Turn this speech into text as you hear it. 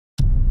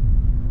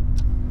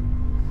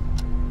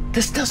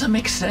This doesn't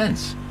make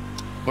sense.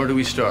 Where do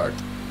we start?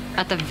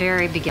 At the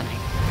very beginning.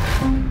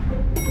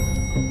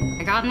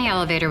 I got in the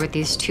elevator with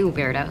these two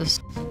weirdos.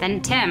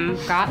 Then Tim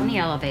got in the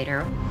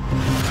elevator.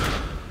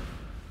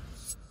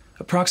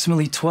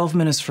 Approximately 12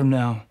 minutes from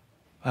now,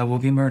 I will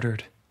be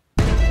murdered.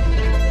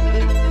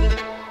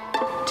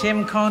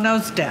 Tim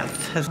Kono's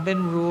death has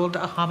been ruled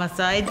a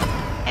homicide,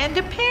 and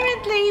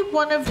apparently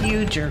one of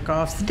you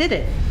jerk-offs did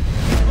it.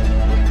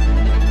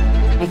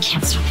 I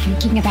can't stop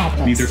thinking about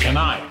this. Neither can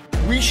I.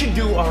 We should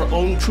do our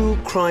own true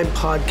crime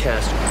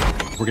podcast.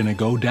 We're gonna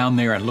go down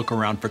there and look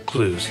around for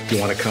clues. Do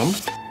you want to come?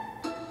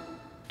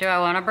 Do I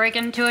want to break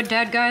into a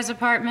dead guy's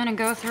apartment and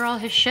go through all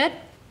his shit?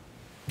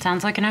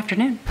 Sounds like an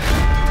afternoon.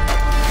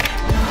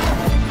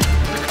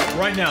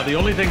 Right now, the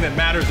only thing that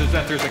matters is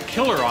that there's a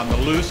killer on the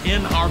loose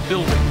in our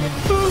building.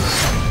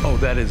 Oh,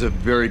 that is a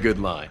very good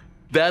line.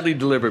 Badly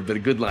delivered, but a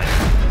good line.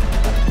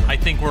 I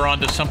think we're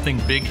onto something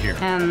big here.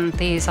 And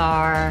these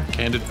are...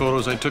 Candid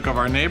photos I took of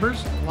our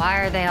neighbors, Why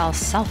are they all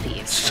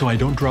selfies? so I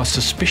don't draw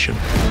suspicion.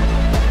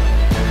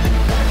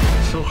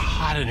 So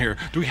hot in here.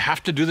 Do we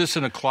have to do this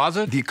in a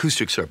closet? The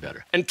acoustics are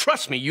better. And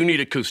trust me, you need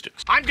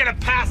acoustics. I'm gonna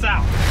pass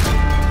out.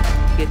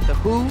 Get the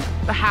who,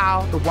 the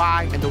how, the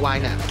why, and the why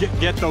now.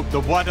 Get the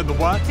what and the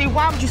what? See,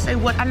 why would you say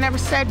what? I never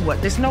said what.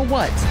 There's no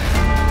whats.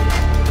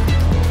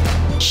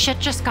 Shit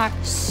just got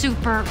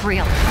super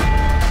real.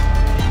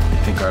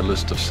 I think our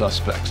list of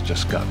suspects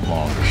just got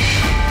longer.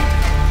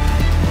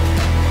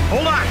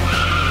 Hold on!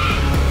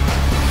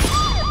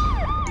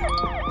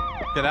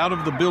 Get out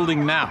of the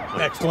building now!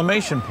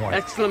 Exclamation point.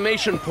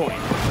 Exclamation point.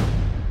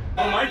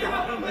 Oh my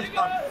God! Oh my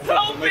God!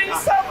 Help me,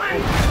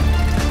 someone!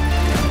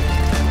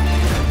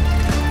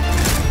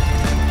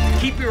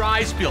 Keep your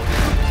eyes peeled.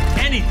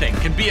 Anything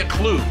can be a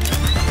clue.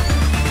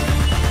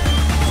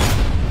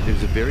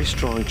 There's a very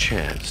strong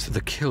chance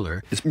the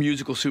killer is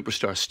musical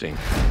superstar Sting.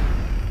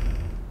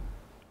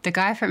 The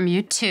guy from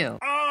U2.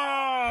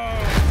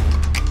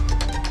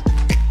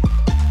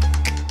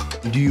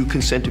 Do you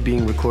consent to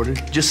being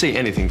recorded? Just say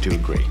anything to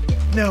agree.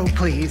 No,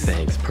 please.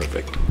 Thanks,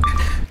 perfect.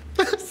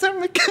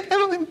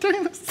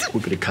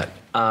 We're gonna cut.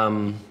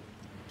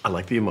 I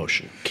like the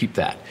emotion. Keep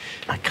that.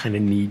 I kind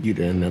of need you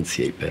to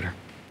enunciate better.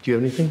 Do you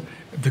have anything?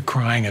 The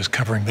crying is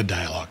covering the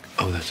dialogue.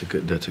 Oh, that's a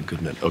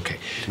good note. Okay,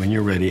 when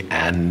you're ready,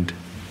 and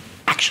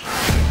action.